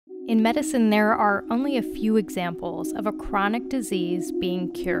In medicine, there are only a few examples of a chronic disease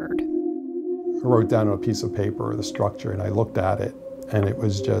being cured. I wrote down on a piece of paper the structure, and I looked at it, and it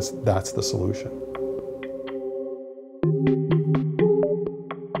was just, that's the solution.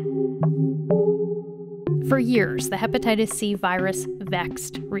 For years, the hepatitis C virus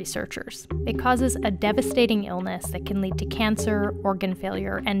vexed researchers. It causes a devastating illness that can lead to cancer, organ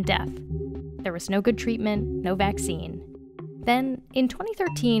failure, and death. There was no good treatment, no vaccine. Then, in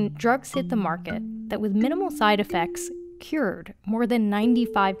 2013, drugs hit the market that, with minimal side effects, cured more than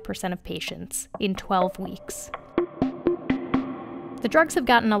 95% of patients in 12 weeks. The drugs have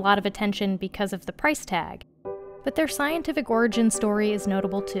gotten a lot of attention because of the price tag, but their scientific origin story is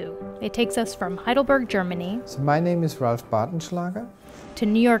notable too. It takes us from Heidelberg, Germany. So my name is Ralf Bartenschlager. To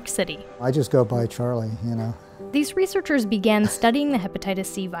New York City. I just go by Charlie, you know. These researchers began studying the hepatitis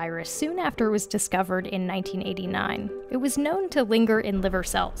C virus soon after it was discovered in 1989. It was known to linger in liver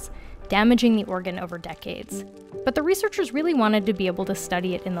cells, damaging the organ over decades. But the researchers really wanted to be able to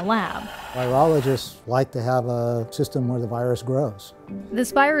study it in the lab. Virologists like to have a system where the virus grows.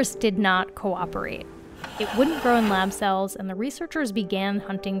 This virus did not cooperate. It wouldn't grow in lab cells, and the researchers began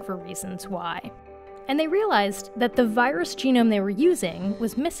hunting for reasons why. And they realized that the virus genome they were using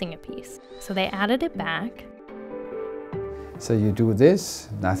was missing a piece, so they added it back. So you do this,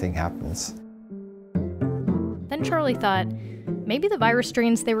 nothing happens. Then Charlie thought, maybe the virus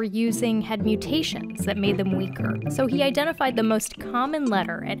strains they were using had mutations that made them weaker. So he identified the most common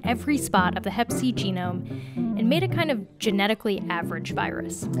letter at every spot of the hep C genome and made a kind of genetically average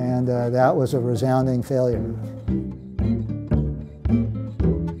virus. And that was a resounding failure.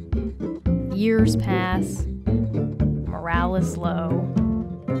 Years pass, morale is low.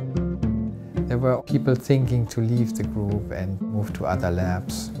 There were people thinking to leave the group and move to other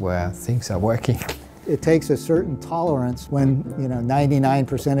labs where things are working. It takes a certain tolerance when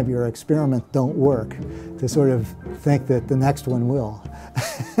 99% of your experiments don't work to sort of think that the next one will.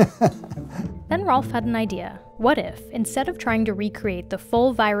 Then Ralf had an idea. What if, instead of trying to recreate the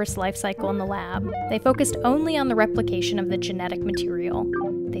full virus life cycle in the lab, they focused only on the replication of the genetic material?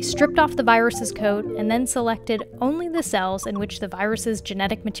 They stripped off the virus's coat and then selected only the cells in which the virus's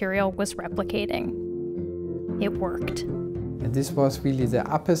genetic material was replicating. It worked. And this was really the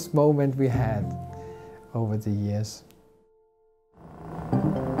uppest moment we had over the years.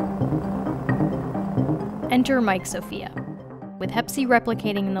 Enter Mike Sofia. With hep C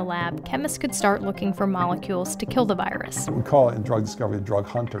replicating in the lab, chemists could start looking for molecules to kill the virus. We call it in drug discovery drug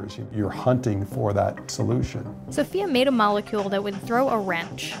hunters. You're hunting for that solution. Sofia made a molecule that would throw a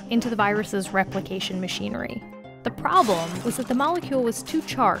wrench into the virus's replication machinery. The problem was that the molecule was too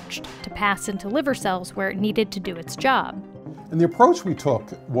charged to pass into liver cells where it needed to do its job. And the approach we took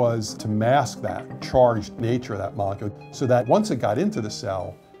was to mask that charged nature of that molecule so that once it got into the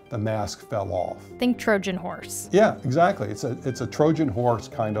cell, the mask fell off. Think Trojan horse. Yeah, exactly. It's a Trojan horse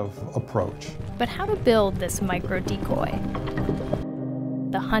kind of approach. But how to build this micro decoy?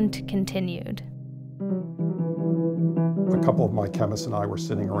 The hunt continued. A couple of my chemists and I were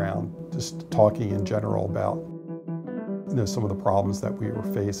sitting around just talking in general about some of the problems that we were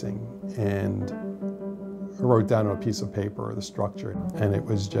facing, and I wrote down on a piece of paper the structure, and it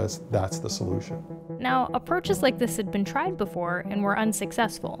was just, that's the solution. Now, approaches like this had been tried before and were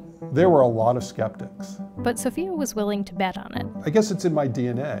unsuccessful. There were a lot of skeptics. But Sofia was willing to bet on it. I guess it's in my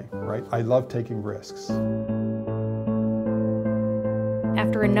DNA, right? I love taking risks.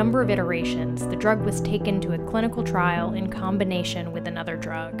 After a number of iterations, the drug was taken to a clinical trial in combination with another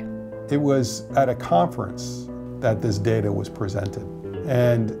drug. It was at a conference that this data was presented.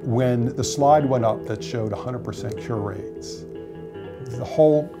 And when the slide went up that showed 100% cure rates, the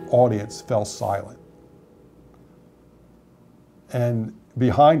whole audience fell silent. And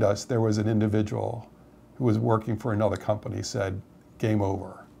behind us, there was an individual who was working for another company, said, "Game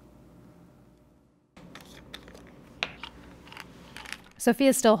over."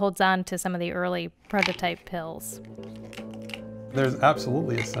 Sofia still holds on to some of the early prototype pills. There's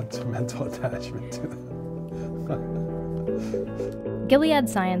absolutely a sentimental attachment to them. Gilead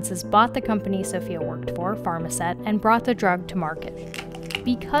Sciences bought the company Sofia worked for, Pharmaset, and brought the drug to market.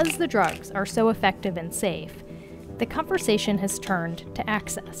 Because the drugs are so effective and safe, the conversation has turned to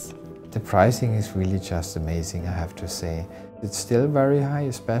access. The pricing is really just amazing, I have to say. It's still very high,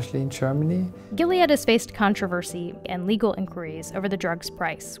 especially in Germany. Gilead has faced controversy and legal inquiries over the drug's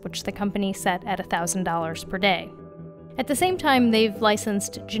price, which the company set at $1,000 per day. At the same time, they've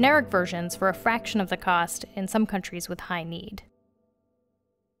licensed generic versions for a fraction of the cost in some countries with high need.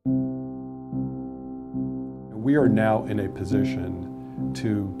 We are now in a position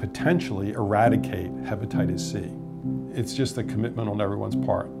to potentially eradicate hepatitis C it's just a commitment on everyone's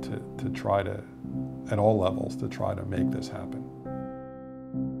part to try to, at all levels, to try to make this happen.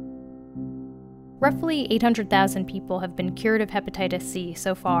 Roughly 800,000 people have been cured of hepatitis C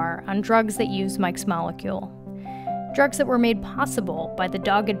so far on drugs that use Mike's molecule. Drugs that were made possible by the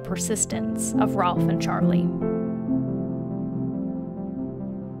dogged persistence of Ralf and Charlie.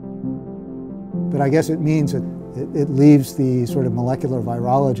 But I guess it means that it leaves the sort of molecular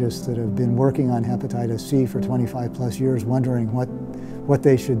virologists that have been working on hepatitis C for 25 plus years wondering what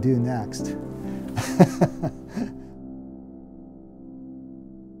they should do next.